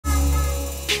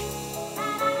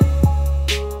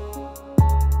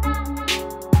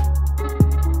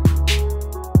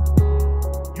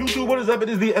is up? It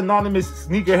is the anonymous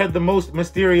sneakerhead, the most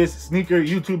mysterious sneaker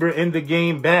YouTuber in the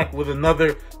game, back with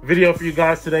another video for you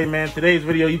guys today, man. Today's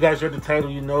video, you guys heard the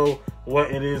title, you know what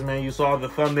it is, man. You saw the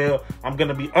thumbnail. I'm going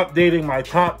to be updating my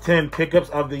top 10 pickups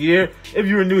of the year. If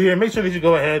you are new here, make sure that you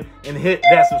go ahead and hit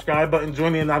that subscribe button.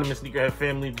 Join the anonymous sneakerhead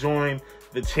family. Join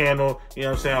the channel, you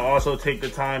know what I'm saying? Also take the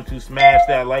time to smash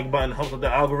that like button. Helps with the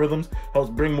algorithms, helps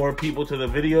bring more people to the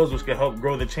videos, which can help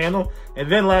grow the channel.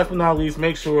 And then last but not least,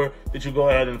 make sure that you go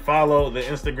ahead and follow the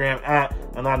Instagram at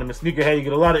anonymous sneakerhead. You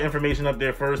get a lot of information up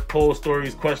there first, polls,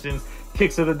 stories, questions,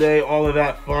 kicks of the day, all of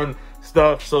that fun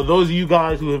stuff. So those of you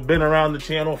guys who have been around the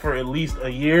channel for at least a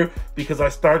year, because I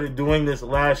started doing this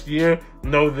last year,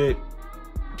 know that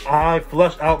I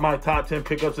flushed out my top 10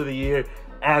 pickups of the year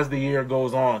as the year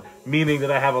goes on, meaning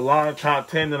that I have a live top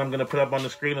 10 that I'm going to put up on the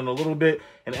screen in a little bit.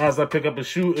 And as I pick up a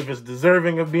shoe, if it's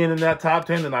deserving of being in that top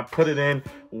 10, then I put it in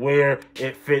where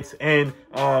it fits in.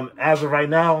 As of right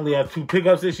now, I only have 2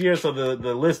 pickups this year, so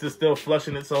the list is still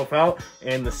flushing itself out.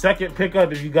 And the second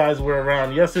pickup, if you guys were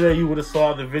around yesterday, you would have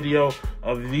saw the video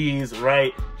of these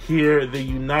right here, the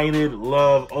United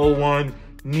Love 01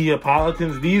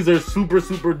 Neapolitans. These are super,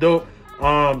 super dope.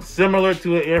 Similar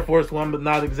to an Air Force One, but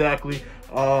not exactly.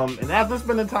 And after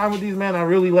spending time with these, man, I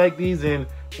really like these, and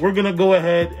we're gonna go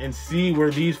ahead and see where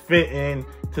these fit in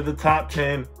to the top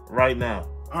 10 right now.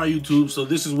 All right, YouTube, so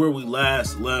this is where we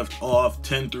last left off.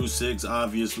 10 through 6,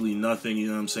 obviously nothing, you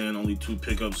know what I'm saying? Only 2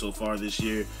 pickups so far this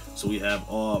year, so we have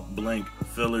all blank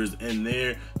fillers in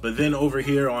there. But then over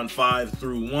here on 5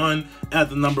 through 1, at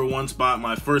the number 1 spot,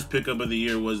 my first pickup of the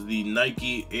year was the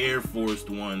Nike Air Force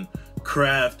One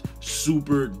Craft.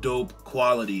 Super dope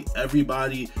quality.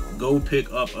 Everybody go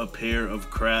pick up a pair of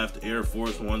Craft Air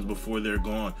Force Ones before they're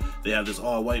gone. They have this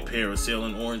all white pair, a sail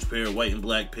and orange pair, white and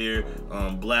black pair,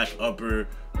 black upper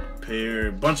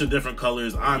pair, bunch of different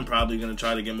colors. I'm probably gonna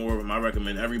try to get more of them. I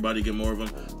recommend everybody get more of them.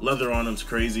 Leather on them's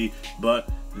crazy, but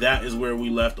that is where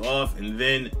we left off. And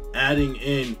then adding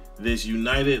in this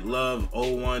United Love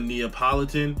 01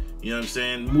 Neapolitan, you know what I'm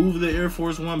saying? Move the Air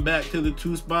Force One back to the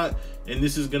 2 spot, and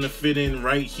this is gonna fit in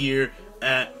right here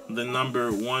at the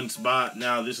number 1 spot.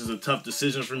 Now, this is a tough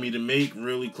decision for me to make,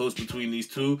 really close between these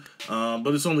two, but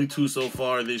it's only 2 so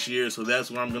far this year, so that's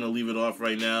where I'm gonna leave it off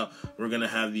right now. We're gonna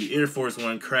have the Air Force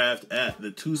One Craft at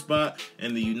the 2 spot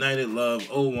and the United Love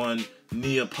 01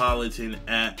 Neapolitan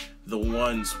at the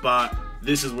 1 spot.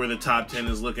 This is where the top 10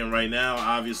 is looking right now.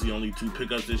 Obviously only 2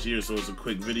 pickups this year, so it's a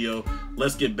quick video.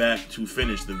 Let's get back to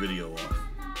finish the video off.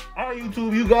 All right,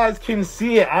 YouTube, you guys can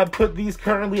see it. I put these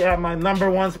currently at my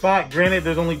number 1 spot. Granted,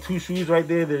 there's only 2 shoes right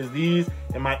there. There's these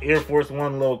and my Air Force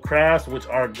One Low Crafts, which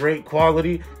are great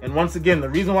quality. And once again, the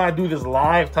reason why I do this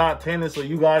live top 10 is so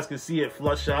you guys can see it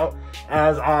flush out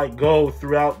as I go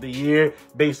throughout the year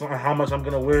based on how much I'm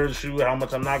going to wear a shoe, how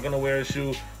much I'm not going to wear a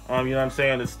shoe. You know what I'm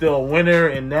saying? It's still winter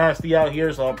and nasty out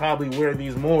here, so I'll probably wear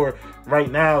these more right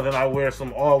now than I wear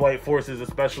some all-white Forces,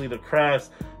 especially the Crafts.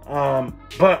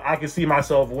 But I can see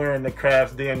myself wearing the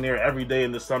Crafts damn near every day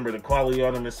in the summer. The quality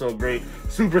on them is so great.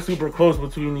 Super, super close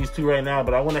between these 2 right now,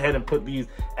 but I went ahead and put these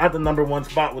at the number 1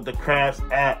 spot with the Crafts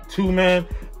at 2, man.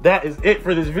 That is it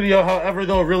for this video. However,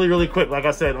 though, really, really quick. Like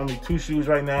I said, only 2 shoes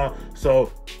right now,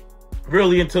 so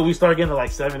really until we start getting to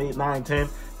like 7, 8, 9, 10,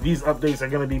 these updates are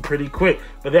going to be pretty quick.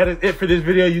 But that is it for this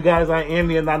video, you guys. I am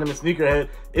the anonymous sneakerhead.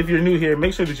 If you're new here,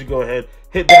 make sure that you go ahead,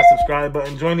 hit that subscribe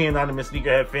button, join the anonymous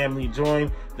sneakerhead family,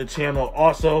 join the channel.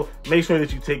 Also, make sure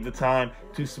that you take the time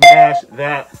to smash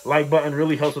that like button.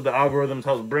 Really helps with the algorithms,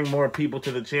 helps bring more people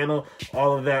to the channel,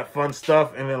 all of that fun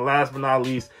stuff. And then last but not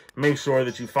least, make sure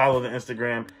that you follow the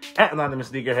Instagram at anonymous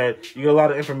sneakerhead. You get a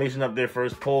lot of information up there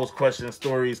first, polls, questions,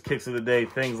 stories, kicks of the day,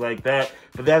 things like that.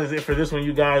 But that is it for this one,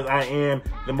 you guys. I am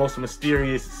the most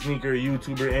mysterious sneaker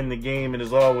YouTuber in the game, and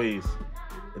as always,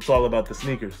 it's all about the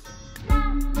sneakers.